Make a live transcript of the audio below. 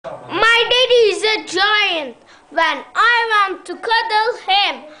My daddy is a giant. When I want to cuddle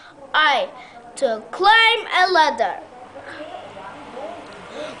him, I to climb a ladder.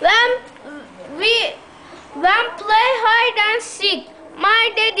 When play hide and seek,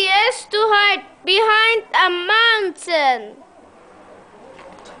 my daddy has to hide behind a mountain.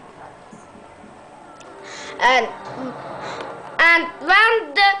 And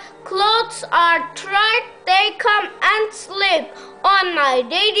when the clothes are dried, they come and sleep on my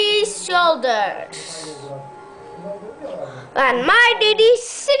daddy's shoulders. When my daddy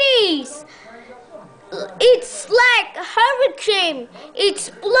sneezes, it's like a hurricane.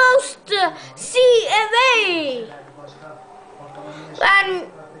 It blows the sea away. When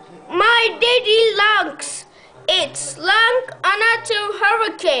my daddy longs, it's like another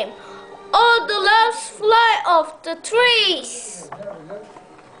hurricane. All the leaves fly off the trees.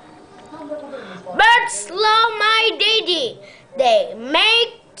 Birds love my daddy. They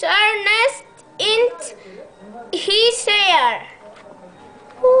make their nest in his hair.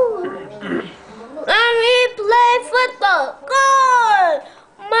 When we play football, goal!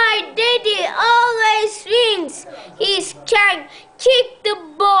 My daddy always wins. He can kick the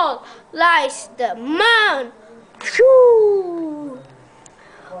ball like the moon.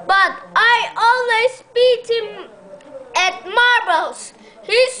 But I always beat him at marbles.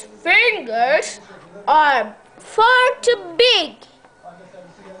 His fingers are far too big.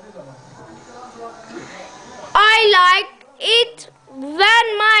 I like it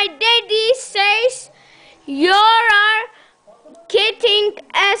when my daddy says, "You are getting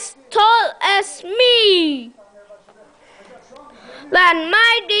as tall as me." When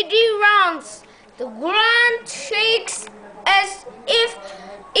my daddy runs, the ground shakes as if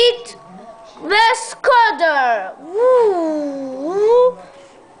it was Scudder.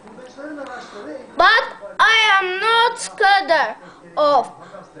 But I am not Scudder of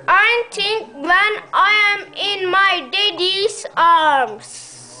I think when I am in my daddy's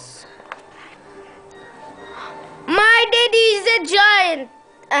arms. My daddy is a giant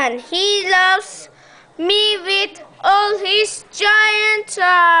and he loves me with all his giant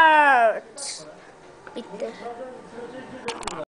heart. Bitti.